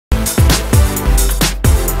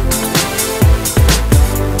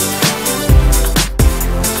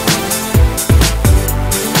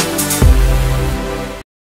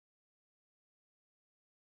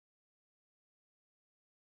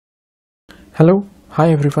Hello, hi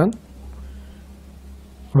everyone.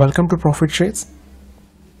 Welcome to Profit Trades.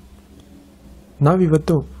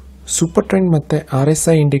 ನಾವಿವತ್ತು super trend ಮತ್ತು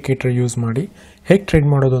RSI indicator use ಮಾಡಿ ಹೇಗೆ ಟ್ರೇಡ್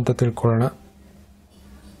ಮಾಡೋದು ಅಂತ ತಿಳ್ಕೊಳ್ಳೋಣ.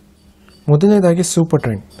 ಮೊದಲನೇದಾಗಿ ಸೂಪರ್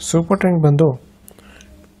ಟ್ರೆಂಡ್ ಬಂದು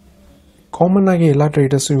ಕಾಮನ್ ಆಗಿ ಎಲ್ಲ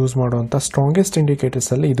ಟ್ರೇಡರ್ಸ್ ಯೂಸ್ ಮಾಡುವಂಥ ಸ್ಟ್ರಾಂಗೆಸ್ಟ್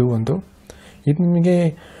ಇಂಡಿಕೇಟರ್ಸಲ್ಲಿ ಇದು ಒಂದು. ಇದು ನಿಮಗೆ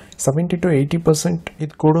 70 to 80%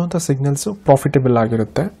 ಇದು ಕೊಡುವಂಥ ಸಿಗ್ನಲ್ಸು ಪ್ರಾಫಿಟಬಲ್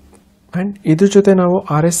ಆಗಿರುತ್ತೆ. ಆ್ಯಂಡ್ ಇದ್ರ ಜೊತೆ ನಾವು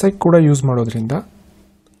RSI ಕೂಡ ಯೂಸ್ ಮಾಡೋದ್ರಿಂದ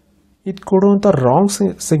ಇದು ಕೊಡುವಂಥ ರಾಂಗ್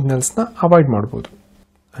ಸಿಗ್ನಲ್ಸ್ನ ಅವಾಯ್ಡ್ ಮಾಡ್ಬೋದು.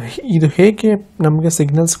 ಇದು ಹೇಗೆ ನಮಗೆ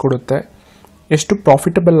ಸಿಗ್ನಲ್ಸ್ ಕೊಡುತ್ತೆ, ಎಷ್ಟು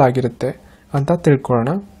ಪ್ರಾಫಿಟಬಲ್ ಆಗಿರುತ್ತೆ ಅಂತ ತಿಳ್ಕೊಳ್ಳೋಣ.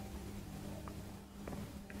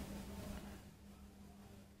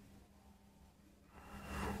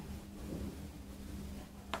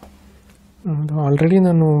 ಆಲ್ರೆಡಿ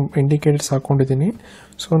ನಾನು ಇಂಡಿಕೇಟರ್ಸ್ ಹಾಕ್ಕೊಂಡಿದ್ದೀನಿ.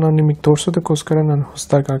 ಸೊ ನಾನು ನಿಮಗೆ ತೋರಿಸೋದಕ್ಕೋಸ್ಕರ ನಾನು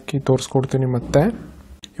ಹೊಸದಾಗಿ ಹಾಕಿ ತೋರಿಸ್ಕೊಡ್ತೀನಿ. ಮತ್ತು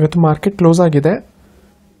ಇವತ್ತು ಮಾರ್ಕೆಟ್ ಕ್ಲೋಸ್ ಆಗಿದೆ.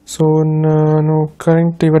 ಸೊ ನಾನು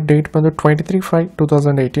ಕರೆಂಟ್ ಇವತ್ತು ಡೇಟ್ ಬಂದು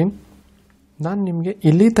 23/5/2018. ನಾನು ನಿಮಗೆ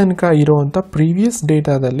ಇಲ್ಲಿ ತನಕ ಇರೋವಂಥ ಪ್ರೀವಿಯಸ್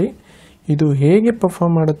ಡೇಟಾದಲ್ಲಿ ಇದು ಹೇಗೆ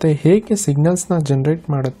ಪರ್ಫಾರ್ಮ್ ಮಾಡುತ್ತೆ, ಹೇಗೆ ಸಿಗ್ನಲ್ಸ್ನ ಜನ್ರೇಟ್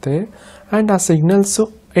ಮಾಡುತ್ತೆ, ಆ್ಯಂಡ್ ಆ ಸಿಗ್ನಲ್ಸು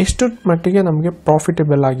ಎಷ್ಟು ಮಟ್ಟಿಗೆ ನಮಗೆ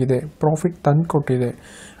ಪ್ರಾಫಿಟಬಲ್ ಆಗಿದೆ, ಪ್ರಾಫಿಟ್ ತಂದು ಕೊಟ್ಟಿದೆ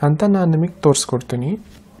ಅಂತ ನಾನು ನಿಮಗೆ ತೋರಿಸ್ಕೊಡ್ತೀನಿ.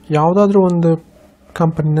 ಯಾವುದಾದ್ರೂ ಒಂದು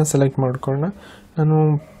ಕಂಪನಿನ ಸೆಲೆಕ್ಟ್ ಮಾಡ್ಕೊಳ್ಳೋಣ. ನಾನು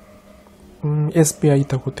SBI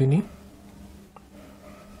ತಗೋತೀನಿ.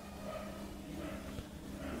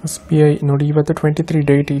 SBI ನೋಡಿ, ಇವತ್ತು 23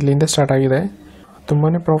 ಡೇಟ್ ಇಲ್ಲಿಂದ ಸ್ಟಾರ್ಟ್ ಆಗಿದೆ. ತುಂಬಾ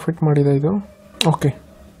ಪ್ರಾಫಿಟ್ ಮಾಡಿದೆ ಇದು. ಓಕೆ,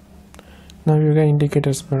 ನಾವೀಗ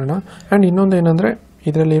ಇಂಡಿಕೇಟರ್ಸ್ ಬರೋಣ. ಆ್ಯಂಡ್ ಇನ್ನೊಂದು ಏನಂದರೆ,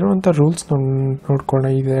 ಇದರಲ್ಲಿರುವಂಥ ರೂಲ್ಸ್ ನೋಡ್ಕೊಳ್ಳೋಣ.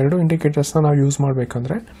 ಇದೆರಡು ಇಂಡಿಕೇಟರ್ಸ್ನ ನಾವು ಯೂಸ್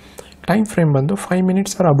ಮಾಡಬೇಕಂದ್ರೆ ಟೈಮ್ ಫ್ರೇಮ್ ಬಂದು 5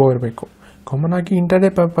 minutes ಆರ್ ಅಬೋವ್ ಇರಬೇಕು. ಕಾಮನ್ ಆಗಿ ಇಂಟರ್ಡೇ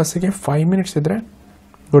ಪರ್ಪಸ್ಸಿಗೆ 5 minutes ಇದ್ದರೆ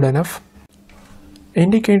ಗುಡ್ ಎನಫ್.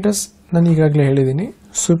 ಇಂಡಿಕೇಟರ್ಸ್ ನಾನು ಈಗಾಗಲೇ ಹೇಳಿದ್ದೀನಿ,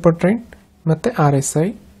 ಸೂಪರ್ ಟ್ರೆಂಡ್ ಮತ್ತು RSI.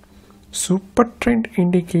 ಸೂಪರ್ ಟ್ರೆಂಡ್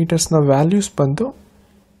ಇಂಡಿಕೇಟರ್ಸ್ನ ವ್ಯಾಲ್ಯೂಸ್ ಬಂದು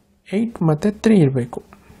 8 ಮತ್ತು 3 ಇರಬೇಕು.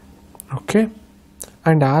 ಓಕೆ.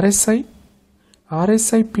 ಆ್ಯಂಡ್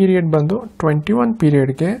RSI ಪೀರಿಯಡ್ ಬಂದು 21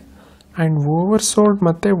 ಪೀರಿಯಡ್ಗೆ, ಆ್ಯಂಡ್ ಓವರ್ ಸೋಲ್ಡ್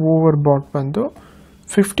ಮತ್ತು ಓವರ್ ಬಾಟ್ ಬಂದು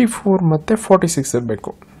 54 ಮತ್ತು 46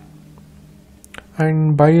 ಇರಬೇಕು. And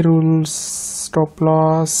by rules, stop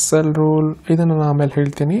loss, cell rule ಇದನ್ನು ನಾನು ಆಮೇಲೆ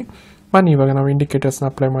ಹೇಳ್ತೀನಿ. ಬನ್ನಿ ಇವಾಗ ನಾವು ಇಂಡಿಕೇಟರ್ಸ್ನ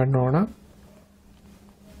ಅಪ್ಲೈ ಮಾಡಿ ನೋಡೋಣ.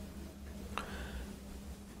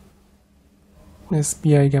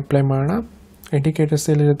 SBIಗೆ ಅಪ್ಲೈ ಮಾಡೋಣ. ಇಂಡಿಕೇಟರ್ಸ್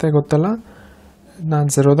ಎಲ್ಲಿರುತ್ತೆ ಗೊತ್ತಲ್ಲ, ನಾನು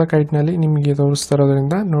ಝೆರೋದ ಕೈಟ್ನಲ್ಲಿ ನಿಮಗೆ ತೋರಿಸ್ತಾ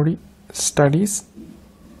ಇರೋದ್ರಿಂದ ನೋಡಿ. Studies,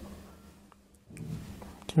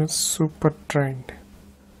 super trend.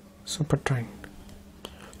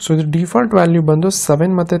 ಸೊ ಇದು ಡಿಫಾಲ್ಟ್ ವ್ಯಾಲ್ಯೂ ಬಂದು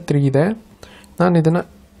 7 ಮತ್ತು 3 ಇದೆ. ನಾನು ಇದನ್ನು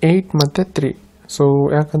 8 ಮತ್ತು 3. ಸೊ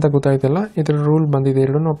ಯಾಕಂತ ಗೊತ್ತಾಯ್ತಲ್ಲ, ಇದರ ರೂಲ್ ಬಂದಿದೆ.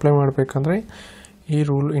 ಎರಡನ್ನೂ ಅಪ್ಲೈ ಮಾಡಬೇಕಂದ್ರೆ ಈ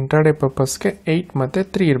ರೂಲ್ ಇಂಟ್ರಾಡೇ ಪರ್ಪಸ್ಗೆ 8 ಮತ್ತು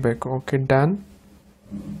 3 ಇರಬೇಕು. Okay, done.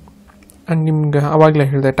 ಆ್ಯಂಡ್ ನಿಮ್ಗೆ ಆವಾಗಲೇ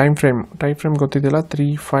ಹೇಳಿದೆ ಟೈಮ್ ಫ್ರೇಮ್ ಗೊತ್ತಿದ್ದಿಲ್ಲ,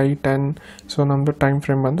 3, 5, 10. ಸೊ ನಮ್ಮದು ಟೈಮ್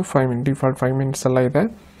ಫ್ರೇಮ್ ಬಂದು 5 minutes, ಡಿಫಾಲ್ಟ್ 5 minutes ಎಲ್ಲ ಇದೆ.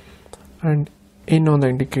 ಆ್ಯಂಡ್ ಇನ್ನೊಂದು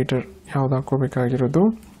ಇಂಡಿಕೇಟರ್ ಯಾವ್ದು ಹಾಕೋಬೇಕಾಗಿರೋದು,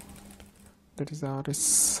 that is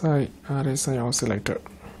RSI oscillator.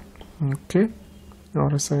 Okay,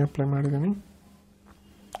 RSI apply ಮಾಡಿದ್ದೀನಿ.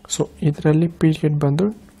 ಸೊ ಇದರಲ್ಲಿ ಪೀರಿಯಡ್ ಬಂದು,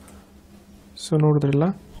 ಸೊ ನೋಡಿದ್ರಲ್ಲ,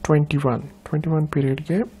 21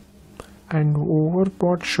 ಪೀರಿಯಡ್ಗೆ, and over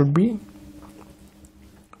bot should be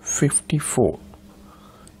 54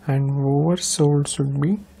 and oversold should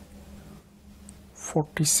be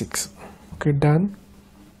 46. Okay, done.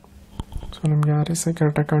 So ನಮಗೆ RSI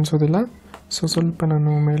ಕರೆಕ್ಟಾಗಿ ಕಾಣಿಸೋದಿಲ್ಲ. ಸೊ ಸ್ವಲ್ಪ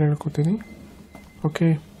ನಾನು ಮೇಲೆ ಹೇಳ್ಕೊತೀನಿ. ಓಕೆ,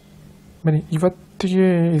 ಬನ್ನಿ ಇವತ್ತಿಗೆ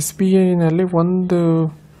SBIನಲ್ಲಿ ಒಂದು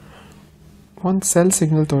ಸೆಲ್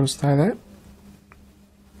ಸಿಗ್ನಲ್ ತೋರಿಸ್ತಾ ಇದೆ.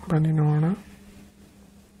 ಬನ್ನಿ ನೋಡೋಣ,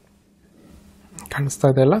 ಕಾಣಿಸ್ತಾ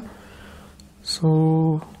ಇದೆ ಅಲ್ಲ. ಸೊ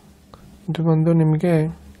ಇದು ಬಂದು ನಿಮಗೆ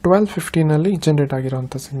 12:15 generate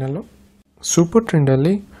ಆಗಿರೋವಂಥ signal. Super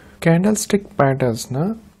ಟ್ರೆಂಡಲ್ಲಿ candle stick ಪ್ಯಾಟರ್ನ್ಸ್ನ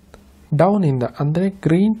ಡೌನಿಂದ, ಅಂದರೆ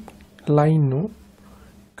ಗ್ರೀನ್ ಲೈನು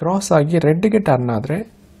ಕ್ರಾಸ್ ಆಗಿ ರೆಡ್ಗೆ ಟರ್ನ್ ಆದರೆ,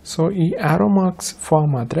 ಸೊ ಈ ಆರೋ ಮಾರ್ಕ್ಸ್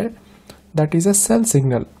ಫಾರ್ಮ್ ಆದರೆ that is a cell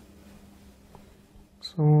signal.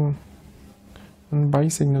 So ನಾನು ಬೈ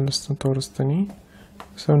ಸಿಗ್ನಲ್ಸ್ನ ತೋರಿಸ್ತೀನಿ.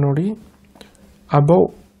 ಸೊ ನೋಡಿ, ಅಬೋವ್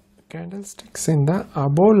ಕ್ಯಾಂಡಲ್ ಸ್ಟಿಕ್ಸಿಂದ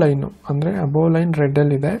ಅಬೋವ್ ಲೈನು, ಅಂದರೆ ಅಬೋವ್ ಲೈನ್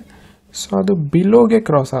ರೆಡ್ಡಲ್ಲಿದೆ. ಸೊ ಅದು ಬಿಲೋಗೆ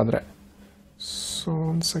ಕ್ರಾಸ್ ಆದರೆ, ಸೊ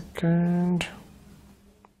ಒಂದು ಸೆಕೆಂಡ್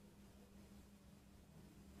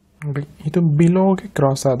ನೋಡಿ, ಇದು ಬಿಲೋಗೆ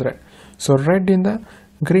ಕ್ರಾಸ್ ಆದರೆ, ಸೊ ರೆಡ್ಡಿಂದ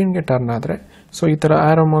ಗ್ರೀನ್ಗೆ ಟರ್ನ್ ಆದರೆ, ಸೊ ಈ ಥರ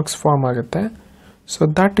ಆರೋ ಮಾರ್ಕ್ಸ್ ಫಾರ್ಮ್ ಆಗುತ್ತೆ. So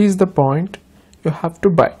that is the point you have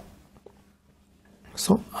to by.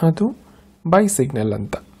 So ಅದು ಬೈ ಸಿಗ್ನಲ್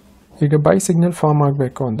ಅಂತ. ಈಗ ಬೈ ಸಿಗ್ನಲ್ ಫಾರ್ಮ್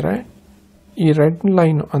ಆಗಬೇಕು ಅಂದರೆ ಈ ರೆಡ್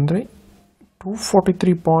ಲೈನು, ಅಂದರೆ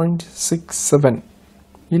 243.67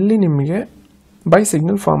 ಇಲ್ಲಿ ನಿಮಗೆ ಬೈ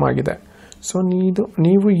ಸಿಗ್ನಲ್ ಫಾರ್ಮ್ ಆಗಿದೆ. ಸೊ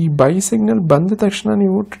ನೀವು ಈ ಬೈ ಸಿಗ್ನಲ್ ಬಂದ ತಕ್ಷಣ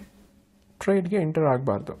ನೀವು ಟ್ರೇಡ್ಗೆ ಎಂಟರ್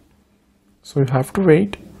ಆಗಬಾರ್ದು. So you have to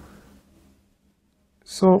wait.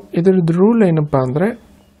 So ಇದರದ್ದು ರೂಲ್ ಏನಪ್ಪ ಅಂದರೆ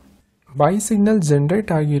by signal generate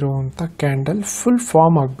ಆಗಿರೋವಂಥ candle full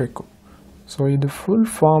form ಆಗಬೇಕು. ಸೊ ಇದು ಫುಲ್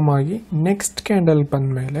ಫಾರ್ಮ್ ಆಗಿ ನೆಕ್ಸ್ಟ್ ಕ್ಯಾಂಡಲ್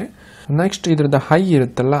ಬಂದಮೇಲೆ ನೆಕ್ಸ್ಟ್ ಇದ್ರದ್ದು ಹೈ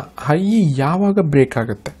ಇರುತ್ತಲ್ಲ, ಹೈ ಯಾವಾಗ ಬ್ರೇಕ್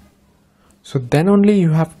ಆಗುತ್ತೆ, so then only you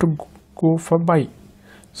have to go for by.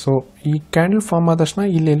 So ಈ ಕ್ಯಾಂಡಲ್ ಫಾರ್ಮ್ ಆದ ತಕ್ಷಣ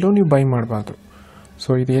ಇಲ್ಲೆಲ್ಲೂ ನೀವು ಬೈ ಮಾಡಬಾರ್ದು. ಸೊ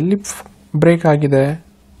ಇದು ಎಲ್ಲಿ ಬ್ರೇಕ್ ಆಗಿದೆ,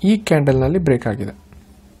 ಈ ಕ್ಯಾಂಡಲ್ನಲ್ಲಿ ಬ್ರೇಕ್ ಆಗಿದೆ,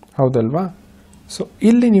 ಹೌದಲ್ವಾ? ಸೊ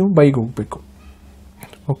ಇಲ್ಲಿ ನೀವು ಬೈಗೆ ಹೋಗಬೇಕು,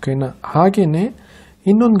 ಓಕೆನಾ? ಹಾಗೆಯೇ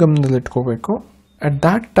ಇನ್ನೊಂದು ಗಮನದಲ್ಲಿಟ್ಕೋಬೇಕು, at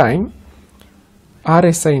that time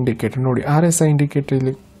RSI indicator ನೋಡಿ, RSI ಇಂಡಿಕೇಟರ್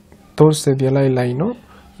ಇಲ್ಲಿ ತೋರಿಸ್ತಿದೆಯಲ್ಲ ಈ ಲೈನು,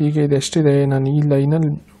 ಈಗ ಇದು ಎಷ್ಟಿದೆ, ನಾನು ಈ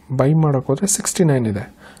ಲೈನಲ್ಲಿ ಬೈ ಮಾಡೋಕೆ ಹೋದರೆ 69 ಇದೆ.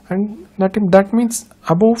 ಆ್ಯಂಡ್ ದಟ್ ಮೀನ್ಸ್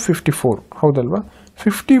ಅಬೌವ್ 54, ಹೌದಲ್ವಾ?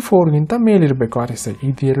 54ಗಿಂತ ಮೇಲಿರಬೇಕು RSI.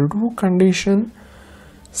 ಇದೆರಡೂ ಕಂಡೀಷನ್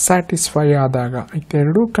ಸ್ಯಾಟಿಸ್ಫೈ ಆದಾಗ,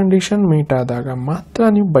 ಇದೆರಡೂ ಕಂಡೀಷನ್ ಮೀಟ್ ಆದಾಗ ಮಾತ್ರ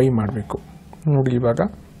ನೀವು ಬೈ ಮಾಡಬೇಕು ನೋಡಿ ಇವಾಗ.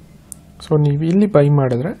 ಸೊ ನೀವು ಇಲ್ಲಿ ಬೈ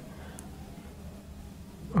ಮಾಡಿದ್ರೆ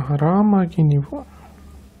ಆರಾಮಾಗಿ ನೀವು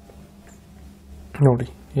ನೋಡಿ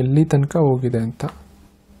ಎಲ್ಲಿ ತನಕ ಹೋಗಿದೆ ಅಂತ.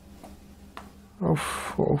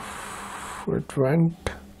 It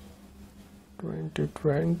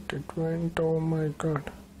went, O my god.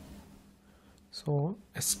 So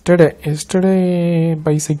yesterday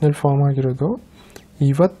by signal form ಆಗಿರೋದು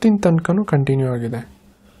ಇವತ್ತಿನ ತನಕನೂ ಕಂಟಿನ್ಯೂ ಆಗಿದೆ.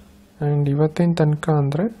 ಆ್ಯಂಡ್ ಇವತ್ತಿನ ತನಕ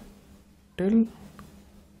ಅಂದರೆ ಟಿಲ್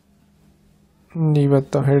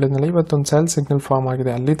ಇವತ್ತು ಹೇಳಿದ್ನಲ್ಲ, ಇವತ್ತೊಂದು ಸೆಲ್ ಸಿಗ್ನಲ್ ಫಾರ್ಮ್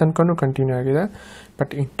ಆಗಿದೆ, ಅಲ್ಲಿ ತನಕನೂ ಕಂಟಿನ್ಯೂ ಆಗಿದೆ.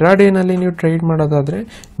 ಬಟ್ ಇಂಟ್ರಾಡೇನಲ್ಲಿ ನೀವು ಟ್ರೇಡ್ ಮಾಡೋದಾದರೆ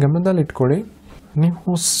ಗಮನದಲ್ಲಿ ಇಟ್ಕೊಳ್ಳಿ,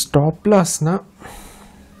 ನೀವು ಸ್ಟಾಪ್ ಲಾಸ್ನ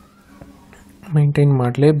ಮೇಂಟೈನ್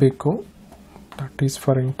ಮಾಡಲೇಬೇಕು. That is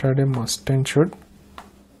for intraday must and should.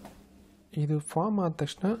 ಇದು ಫಾರ್ಮ್ ಆದ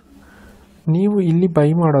ತಕ್ಷಣ ನೀವು ಇಲ್ಲಿ ಬೈ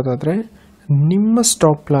ಮಾಡೋದಾದರೆ ನಿಮ್ಮ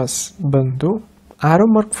ಸ್ಟಾಪ್ ಲಾಸ್ ಬಂದು ಆರೋ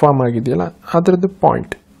ಮಾರ್ಕ್ ಫಾರ್ಮ್ ಆಗಿದೆಯಲ್ಲ ಅದರದ್ದು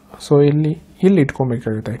ಪಾಯಿಂಟ್, ಸೊ ಇಲ್ಲಿ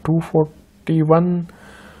ಇಟ್ಕೊಬೇಕಾಗುತ್ತೆ 241.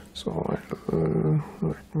 So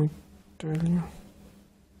let me tell you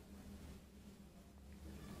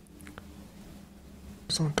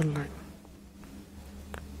horizontal line.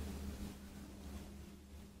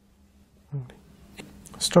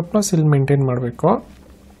 Stop loss ಇಲ್ಲಿ ಮೇಂಟೈನ್ ಮಾಡಬೇಕು.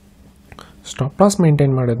 ಸ್ಟಾಪ್ ಲಾಸ್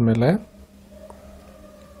ಮೇಂಟೈನ್ ಮಾಡಿದ್ಮೇಲೆ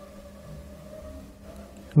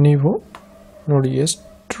ನೀವು ನೋಡಿ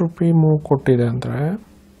ಎಷ್ಟು ರೂಪಿ ಮೂವ್ ಕೊಟ್ಟಿದೆ ಅಂದರೆ,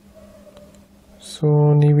 ಸೊ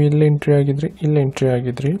ನೀವು ಇಲ್ಲಿ ಎಂಟ್ರಿ ಆಗಿದ್ರಿ,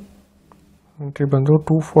 ಎಂಟ್ರಿ ಬಂದು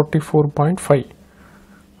 244.5,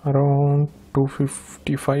 ಅರೌಂಡ್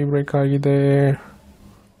 255 ಬ್ರೇಕ್ ಆಗಿದೆ,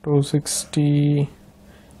 260,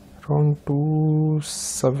 ಅರೌಂಡ್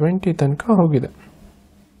 270 ತನಕ ಹೋಗಿದೆ,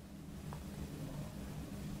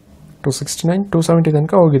 269, 270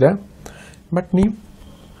 ತನಕ ಹೋಗಿದೆ. ಬಟ್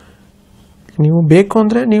ನೀವು ಬೇಕು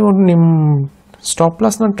ಅಂದರೆ ನೀವು ನಿಮ್ಮ ಸ್ಟಾಪ್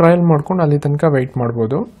ಲಾಸ್ನ ಟ್ರಯಲ್ ಮಾಡ್ಕೊಂಡು ಅಲ್ಲಿ ತನಕ ವೆಯ್ಟ್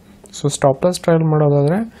ಮಾಡ್ಬೋದು. ಸೊ ಸ್ಟಾಪ್ ಲಾಸ್ ಟ್ರಯಲ್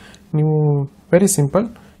ಮಾಡೋದಾದರೆ ನೀವು ವೆರಿ ಸಿಂಪಲ್,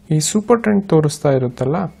 ಈ ಸೂಪರ್ ಟ್ರೆಂಡ್ ತೋರಿಸ್ತಾ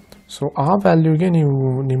ಇರುತ್ತಲ್ಲ, ಸೊ ಆ ವ್ಯಾಲ್ಯೂಗೆ ನೀವು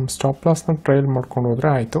ನಿಮ್ಮ ಸ್ಟಾಪ್ ಲಾಸ್ನ ಟ್ರಯಲ್ ಮಾಡ್ಕೊಂಡು ಹೋದರೆ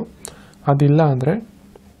ಆಯಿತು. ಅದಿಲ್ಲ ಅಂದರೆ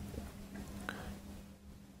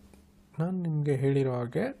ನಾನು ನಿಮಗೆ ಹೇಳಿರೋ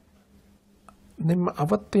ಹಾಗೆ ನಿಮ್ಮ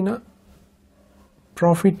ಅವತ್ತಿನ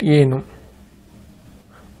ಪ್ರಾಫಿಟ್ ಏನು,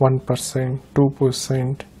 1%,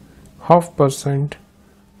 2%, 0.5%,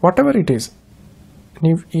 ವಾಟ್ ಎವರ್ ಇಟ್ ಈಸ್,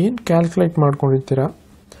 ನೀವು ಏನು ಕ್ಯಾಲ್ಕುಲೇಟ್ ಮಾಡ್ಕೊಂಡಿರ್ತೀರ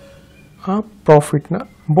ಆ ಪ್ರಾಫಿಟ್ನ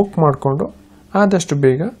ಬುಕ್ ಮಾಡಿಕೊಂಡು ಆದಷ್ಟು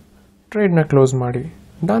ಬೇಗ ಟ್ರೇಡ್ನ ಕ್ಲೋಸ್ ಮಾಡಿ,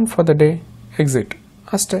 done for the day, exit,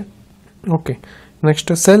 ಅಷ್ಟೇ. ಓಕೆ,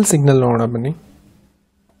 ನೆಕ್ಸ್ಟ್ ಸೆಲ್ ಸಿಗ್ನಲ್ ನೋಡೋಣ ಬನ್ನಿ.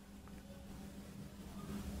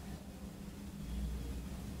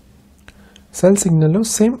 ಸೆಲ್ ಸಿಗ್ನಲ್ಲು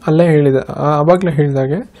ಸೇಮ್ ಅಲ್ಲೇ ಆವಾಗಲೇ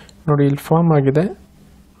ಹೇಳಿದಾಗೆ ನೋಡಿ, ಇಲ್ಲಿ ಫಾರ್ಮ್ ಆಗಿದೆ,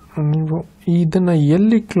 ನೀವು ಇದನ್ನು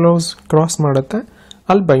ಎಲ್ಲಿ ಕ್ರಾಸ್ ಮಾಡುತ್ತೆ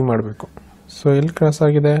ಅಲ್ಲಿ ಬೈ ಮಾಡಬೇಕು. ಸೊ ಎಲ್ಲಿ ಕ್ರಾಸ್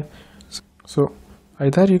ಆಗಿದೆ, so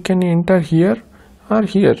either you can enter here are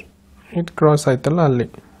here, ಇದು ಕ್ರಾಸ್ ಆಯ್ತಲ್ಲ ಅಲ್ಲಿ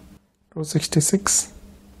 266,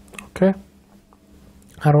 ಓಕೆ,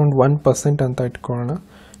 ಅರೌಂಡ್ 1% ಅಂತ ಇಟ್ಕೊಳ್ಳೋಣ.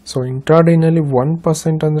 ಸೊ ಇಂಟ್ರಾಡೇನಲ್ಲಿ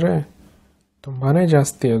 1% ಅಂದರೆ ತುಂಬಾ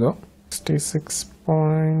ಜಾಸ್ತಿ, ಅದು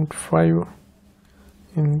 66.5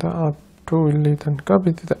 ಇಂದ ಅಪ್ ಟು ಇಲ್ಲಿ ತನಕ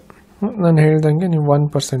ಬಿದ್ದಿದೆ. ನಾನು ಹೇಳ್ದಂಗೆ ನೀವು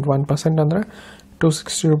 1% ಅಂದರೆ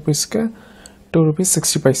 260 ರೂಪೀಸ್ಗೆ 2 ರೂಪೀಸ್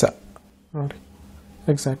 60 ಪೈಸಾ ನೋಡಿ,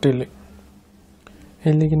 ಎಕ್ಸಾಕ್ಟ್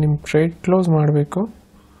ಇಲ್ಲಿಗೆ ನಿಮ್ಮ ಟ್ರೇಡ್ ಕ್ಲೋಸ್ ಮಾಡಬೇಕು.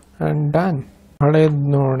 And done. ಹಳೇದು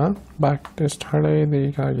ನೋಡೋಣ, ಬ್ಯಾಕ್ ಟೆಸ್ಟ್ ಹಳೇದು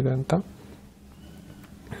ಹೀಗಾಗಿದೆ ಅಂತ.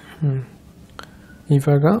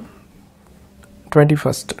 ಇವಾಗ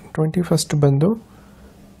 21st ಬಂದು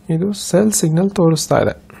ಇದು ಸೆಲ್ ಸಿಗ್ನಲ್ ತೋರಿಸ್ತಾ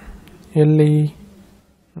ಇದೆ. ಎಲ್ಲಿ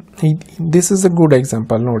this is a good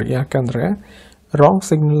example ನೋಡಿ, ಯಾಕಂದರೆ ರಾಂಗ್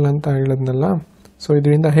ಸಿಗ್ನಲ್ ಅಂತ ಹೇಳಿದ್ನಲ್ಲ, ಸೊ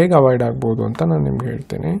ಇದರಿಂದ ಹೇಗೆ ಅವಾಯ್ಡ್ ಆಗ್ಬೋದು ಅಂತ ನಾನು ನಿಮ್ಗೆ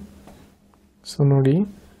ಹೇಳ್ತೀನಿ. ಸೊ ನೋಡಿ,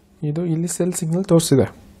 ಇದು ಇಲ್ಲಿ ಸೆಲ್ ಸಿಗ್ನಲ್ ತೋರಿಸಿದೆ.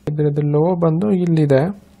 ಇದರದ್ದು ಲೋ ಬಂದು ಇಲ್ಲಿದೆ,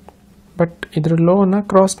 ಬಟ್ ಇದರ ಲೋನ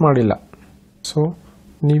ಕ್ರಾಸ್ ಮಾಡಿಲ್ಲ. ಸೊ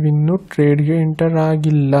ನೀವಿನ್ನೂ ಟ್ರೇಡ್ಗೆ ಎಂಟರ್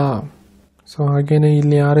ಆಗಿಲ್ಲ. ಸೊ ಹಾಗೆಯೇ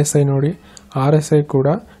ಇಲ್ಲಿ RSI ನೋಡಿ, RSI ಕೂಡ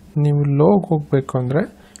ನೀವು ಲೋಗೆ ಹೋಗಬೇಕು ಅಂದರೆ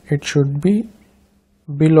ಇಟ್ ಶುಡ್ ಬಿ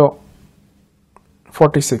ಬಿಲೋ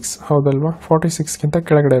 46, ಹೌದಲ್ವಾ? 46ಗಿಂತ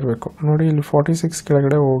ಕೆಳಗಡೆ ಇರಬೇಕು. ನೋಡಿ ಇಲ್ಲಿ 46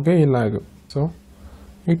 ಕೆಳಗಡೆ ಹೋಗೇ ಇಲ್ಲ ಇದು. ಸೊ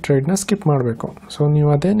ಈ ಟ್ರೇಡ್ನ ಸ್ಕಿಪ್ ಮಾಡಬೇಕು. ಸೊ ನೀವು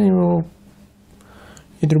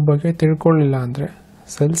ಇದ್ರ ಬಗ್ಗೆ ತಿಳ್ಕೊಳ್ಳಿಲ್ಲ ಅಂದರೆ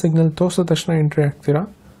ಸೆಲ್ ಸಿಗ್ನಲ್ ತೋರಿಸಿದ ತಕ್ಷಣ ಎಂಟ್ರಿ ಆಗ್ತೀರಾ,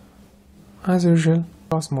 ಆ್ಯಸ್ ಯೂಶುವಲ್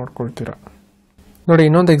ಪಾಸ್ ಮಾಡ್ಕೊಳ್ತೀರಾ. ನೋಡಿ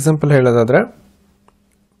ಇನ್ನೊಂದು ಎಕ್ಸಾಂಪಲ್ ಹೇಳೋದಾದರೆ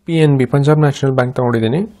PNB ಪಂಜಾಬ್ ನ್ಯಾಷನಲ್ ಬ್ಯಾಂಕ್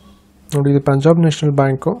ತೊಗೊಂಡಿದ್ದೀನಿ. ನೋಡಿ ಇದು ಪಂಜಾಬ್ ನ್ಯಾಷನಲ್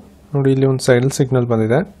ಬ್ಯಾಂಕು. ನೋಡಿ ಇಲ್ಲಿ ಒಂದು ಸೆಲ್ ಸಿಗ್ನಲ್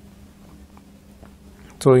ಬಂದಿದೆ.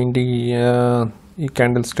 ಸೊ ಈ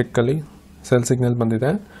ಕ್ಯಾಂಡಲ್ ಸ್ಟಿಕ್ಕಲ್ಲಿ ಸೆಲ್ ಸಿಗ್ನಲ್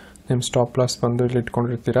ಬಂದಿದೆ. ನಿಮ್ಮ ಸ್ಟಾಪ್ ಲಾಸ್ ಬಂದು ಇಲ್ಲಿ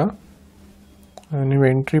ಇಟ್ಕೊಂಡಿರ್ತೀರಾ. ನೀವು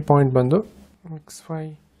ಎಂಟ್ರಿ ಪಾಯಿಂಟ್ ಬಂದು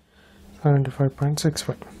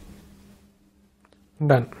 75.65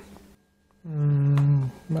 ಡನ್.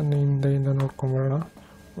 ಬನ್ನಿ ಹಿಂದೆಯಿಂದ ನೋಡ್ಕೊಂಬರೋಣ.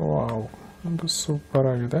 ವಾವ್, ಒಂದು ಸೂಪರ್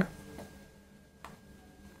ಆಗಿದೆ.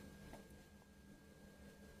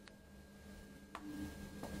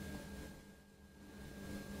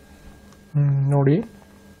 ನೋಡಿ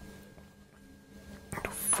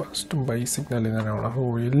ಫಸ್ಟ್ ಬೈ ಸಿಗ್ನಲ್ ಇದೆ ನೋಡೋಣ.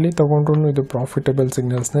 ಎಲ್ಲಿ ತೊಗೊಂಡ್ರು ಇದು ಪ್ರಾಫಿಟಬಲ್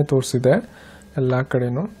ಸಿಗ್ನಲ್ಸ್ನೇ ತೋರಿಸಿದೆ ಎಲ್ಲ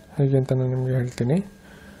ಕಡೆನೂ. ಹೇಗೆ ಅಂತ ನಾನು ನಿಮಗೆ ಹೇಳ್ತೀನಿ.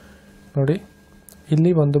 ನೋಡಿ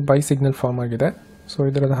ಇಲ್ಲಿ ಒಂದು ಬೈ ಸಿಗ್ನಲ್ ಫಾರ್ಮ್ ಆಗಿದೆ. ಸೊ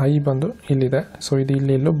ಇದರದ ಹೈ ಬಂದು ಇಲ್ಲಿದೆ. ಸೊ ಇದು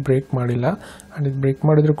ಇಲ್ಲಿ ಎಲ್ಲೂ ಬ್ರೇಕ್ ಮಾಡಿಲ್ಲ. ಆ್ಯಂಡ್ ಇದು ಬ್ರೇಕ್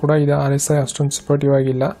ಮಾಡಿದರೂ ಕೂಡ ಇದು RSI ಅಷ್ಟೊಂದು ಸಪೋರ್ಟಿವ್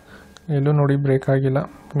ಆಗಿಲ್ಲ. ಎಲ್ಲೂ ನೋಡಿ ಬ್ರೇಕ್ ಆಗಿಲ್ಲ,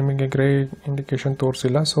 ನಿಮಗೆ ಗ್ರೇ ಇಂಡಿಕೇಶನ್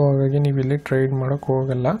ತೋರಿಸಿಲ್ಲ. ಸೊ ಹಾಗಾಗಿ ನೀವು ಇಲ್ಲಿ ಟ್ರೇಡ್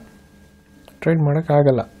ಮಾಡೋಕ್ಕಾಗಲ್ಲ.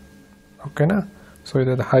 ಓಕೆನಾ? ಸೊ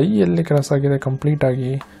ಇದರ ಹೈ ಎಲ್ಲಿ ಕ್ರಾಸ್ ಆಗಿದೆ ಕಂಪ್ಲೀಟಾಗಿ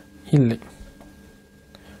ಇಲ್ಲಿ,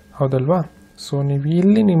 ಹೌದಲ್ವಾ? ಸೊ ನೀವು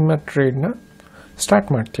ಇಲ್ಲಿ ನಿಮ್ಮ ಟ್ರೇಡ್ನ ಸ್ಟಾರ್ಟ್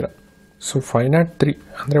ಮಾಡ್ತೀರಾ. ಸೊ 503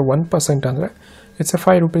 ಅಂದರೆ 1% ಅಂದರೆ it's A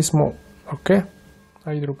 5 rupees move. Okay,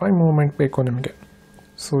 5 ರೂಪಾಯಿ ಮೂವ್ಮೆಂಟ್ ಬೇಕು ನಿಮಗೆ.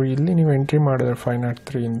 ಸೊ ಇಲ್ಲಿ ನೀವು ಎಂಟ್ರಿ ಮಾಡಿದ್ರೆ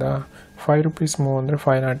 503ಇಂದ 5 ರೂಪೀಸ್ ಮೂವ್ ಅಂದರೆ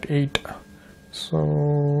 508. So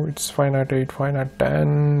it's 508,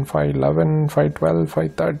 510, 511, 512,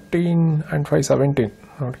 513 and 517.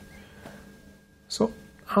 ನೋಡಿ, ಸೊ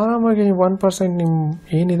ಆರಾಮಾಗಿ 1% ನಿಮ್ಮ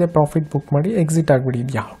ಏನಿದೆ ಪ್ರಾಫಿಟ್ ಬುಕ್ ಮಾಡಿ ಎಕ್ಸಿಟ್ ಆಗಿಬಿಡಿ.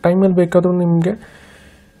 ಇದು ಯಾವ ಟೈಮಲ್ಲಿ ಬೇಕಾದರೂ ನಿಮಗೆ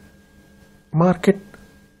ಮಾರ್ಕೆಟ್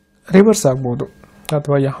ರಿವರ್ಸ್ ಆಗ್ಬೋದು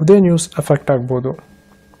ಅಥವಾ ಯಾವುದೇ ನ್ಯೂಸ್ ಎಫೆಕ್ಟ್ ಆಗ್ಬೋದು.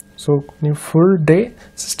 ಸೊ ನೀವು ಫುಲ್ ಡೇ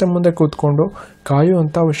ಸಿಸ್ಟಮ್ ಮುಂದೆ ಕೂತ್ಕೊಂಡು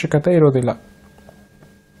ಕಾಯುವಂಥ ಅವಶ್ಯಕತೆ ಇರೋದಿಲ್ಲ.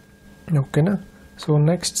 ಓಕೆನಾ? ಸೊ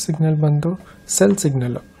ನೆಕ್ಸ್ಟ್ ಸಿಗ್ನಲ್ ಬಂದು cell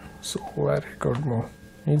signal. So very good move.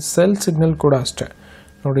 ಈ ಸೆಲ್ ಸಿಗ್ನಲ್ ಕೂಡ ಅಷ್ಟೇ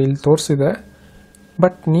ನೋಡಿ, ಇಲ್ಲಿ ತೋರಿಸಿದೆ,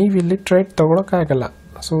 ಬಟ್ ನೀವಿಲ್ಲಿ ಟ್ರೇಡ್ ತೊಗೊಳಕ್ಕಾಗಲ್ಲ.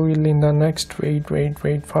 ಸೊ ಇಲ್ಲಿಂದ next wait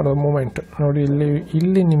for the moment. ನೋಡಿ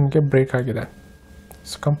ಇಲ್ಲಿ ನಿಮಗೆ ಬ್ರೇಕ್ ಆಗಿದೆ.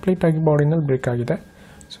 ಸೊ ಕಂಪ್ಲೀಟಾಗಿ ಬಾಡಿನಲ್ಲಿ ಬ್ರೇಕ್ ಆಗಿದೆ.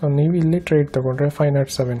 ಸೊ ನೀವು ಇಲ್ಲಿ ಟ್ರೇಡ್ ತೊಗೊಂಡ್ರೆ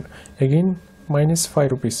 507 again -5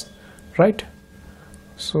 rupees, right?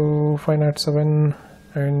 So 507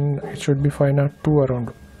 and it should be 502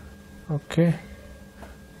 around. Okay,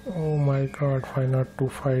 O my god, 502,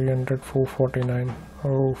 500, 449.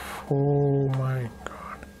 O my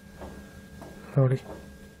god, ನೋಡಿ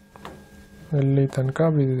ಎಲ್ಲಿ ತನಕ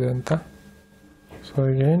ಬಿದ್ದಿದೆ ಅಂತ.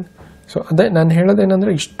 ಸೊ ಅದೇ ನಾನು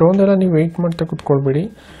ಹೇಳೋದೇನೆಂದರೆ, ಇಷ್ಟೊಂದೆಲ್ಲ ನೀವು ವೆಯ್ಟ್ ಮಾಡ್ತಾ ಕೂತ್ಕೊಳ್ಬೇಡಿ.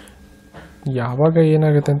 ಯಾವಾಗ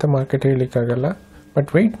ಏನಾಗುತ್ತೆ ಅಂತ ಮಾರ್ಕೆಟ್ ಹೇಳಲಿಕ್ಕಾಗಲ್ಲ. ಬಟ್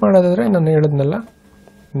ವೆಯ್ಟ್ ಮಾಡೋದಾದರೆ ನಾನು ಹೇಳಿದ್ನಲ್ಲ,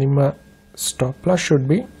 ನಿಮ್ಮ stop loss should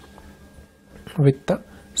be with the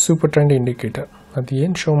super trend indicator. ಅದು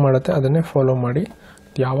ಏನು ಶೋ ಮಾಡುತ್ತೆ ಅದನ್ನೇ ಫಾಲೋ ಮಾಡಿ.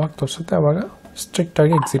 ಯಾವಾಗ ತೋರಿಸುತ್ತೆ ಆವಾಗ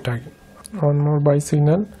ಸ್ಟ್ರಿಕ್ಟಾಗಿ ಎಕ್ಸಿಟ್ ಆಗಿ. One more by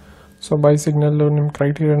signal. So by signal ನಿಮ್ಮ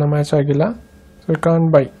ಕ್ರೈಟೀರಿಯಾನ ಮ್ಯಾಚ್ ಆಗಿಲ್ಲ. So you can't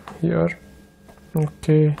by here.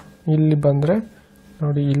 Okay, ಇಲ್ಲಿ ಬಂದರೆ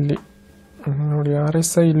ನೋಡಿ, ಇಲ್ಲಿ ನೋಡಿ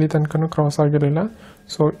RSI ಇಲ್ಲಿ ತನಕ ಕ್ರಾಸ್ ಆಗಿರಲಿಲ್ಲ.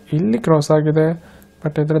 ಸೊ ಇಲ್ಲಿ ಕ್ರಾಸ್ ಆಗಿದೆ,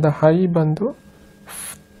 ಬಟ್ ಇದರದ ಹೈ ಬಂದು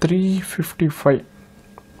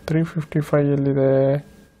 355 ಎಲ್ಲಿದೆ?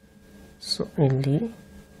 ಸೊ ಇಲ್ಲಿ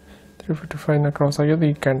 355ನ ಕ್ರಾಸ್ ಆಗಿದೆ.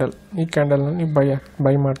 ಈ ಕ್ಯಾಂಡಲ್ನಲ್ಲಿ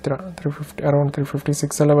ಬೈ ಮಾಡ್ತೀರಾ. 350 ಅರೌಂಡ್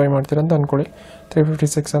 356 ಎಲ್ಲ ಬೈ ಮಾಡ್ತೀರಾ ಅಂತ ಅಂದ್ಕೊಳ್ಳಿ.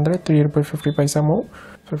 356 ಅಂದರೆ 3 ರೂಪಾಯಿ 50 ಪೈಸಾ move.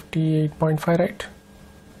 58.5, right?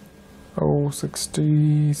 O 60,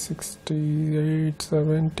 68,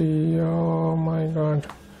 70. Oh my god,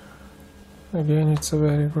 again it's a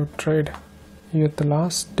very good trade. ಇವತ್ತು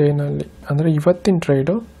ಲಾಸ್ಟ್ ಡೇನಲ್ಲಿ ಅಂದರೆ ಇವತ್ತಿನ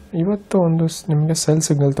ಟ್ರೇಡು. ಇವತ್ತು ಒಂದು ನಿಮಗೆ ಸೆಲ್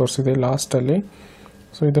ಸಿಗ್ನಲ್ ತೋರಿಸಿದೆ ಲಾಸ್ಟಲ್ಲಿ.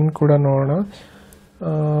 ಸೊ ಇದನ್ನು ಕೂಡ ನೋಡೋಣ.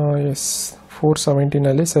 ಎಸ್,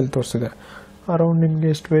 470ನಲ್ಲಿ ಸೆಲ್ ತೋರಿಸಿದೆ. ಅರೌಂಡ್ ನಿಮಗೆ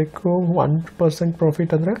ಎಷ್ಟು ಬೇಕು? 1%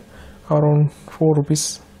 ಪ್ರಾಫಿಟ್ ಅಂದರೆ around 4 rupees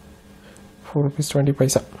 20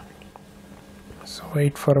 paisa. So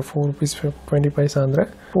wait for 4 rupees 20 ಪೈಸಾ ಅಂದರೆ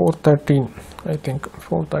 413 ಐ ಥಿಂಕ್.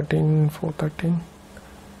 413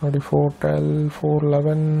 ನೋಡಿ, 412,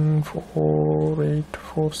 411, 48,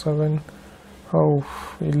 47.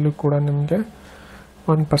 ಇಲ್ಲೂ ಕೂಡ ನಿಮಗೆ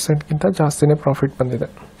 1%ಗಿಂತ ಜಾಸ್ತಿನೇ ಪ್ರಾಫಿಟ್ ಬಂದಿದೆ.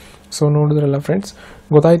 ಸೊ ನೋಡಿದ್ರಲ್ಲ ಫ್ರೆಂಡ್ಸ್,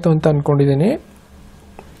 ಗೊತ್ತಾಯಿತು ಅಂತ ಅಂದ್ಕೊಂಡಿದ್ದೀನಿ.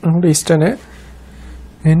 ನೋಡಿ ಇಷ್ಟೇ,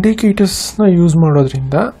 ಇಂಡಿಕೇಟರ್ಸ್ನ ಯೂಸ್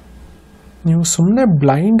ಮಾಡೋದ್ರಿಂದ ನೀವು ಸುಮ್ಮನೆ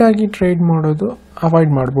ಬ್ಲೈಂಡಾಗಿ ಟ್ರೇಡ್ ಮಾಡೋದು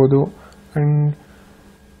ಅವಾಯ್ಡ್ ಮಾಡ್ಬೋದು. ಆ್ಯಂಡ್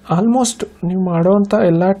ಆಲ್ಮೋಸ್ಟ್ ನೀವು ಮಾಡೋವಂಥ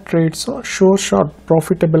ಎಲ್ಲ ಟ್ರೇಡ್ಸು ಶಾರ್ಟ್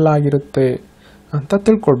ಪ್ರಾಫಿಟಬಲ್ ಆಗಿರುತ್ತೆ ಅಂತ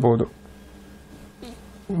ತಿಳ್ಕೊಳ್ಬೋದು.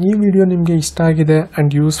 ಈ ವಿಡಿಯೋ ನಿಮಗೆ ಇಷ್ಟ ಆಗಿದೆ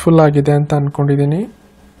ಆ್ಯಂಡ್ ಯೂಸ್ಫುಲ್ ಆಗಿದೆ ಅಂತ ಅಂದ್ಕೊಂಡಿದ್ದೀನಿ.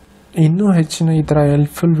 ಇನ್ನೂ ಹೆಚ್ಚಿನ ಈ ಥರ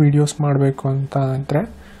ಹೆಲ್ಪ್ಫುಲ್ ವೀಡಿಯೋಸ್ ಮಾಡಬೇಕು ಅಂತ ಅಂದರೆ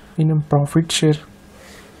ಈ ನಮ್ಮ ಪ್ರಾಫಿಟ್ ಶೇರ್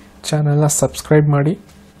ಚಾನಲ್ನ ಸಬ್ಸ್ಕ್ರೈಬ್ ಮಾಡಿ,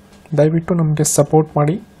 ದಯವಿಟ್ಟು ನಮಗೆ ಸಪೋರ್ಟ್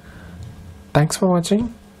ಮಾಡಿ. Thanks for watching.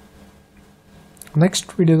 ನೆಕ್ಸ್ಟ್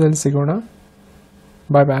ವಿಡಿಯೋದಲ್ಲಿ ಸಿಗೋಣ.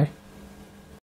 ಬಾಯ್ ಬಾಯ್.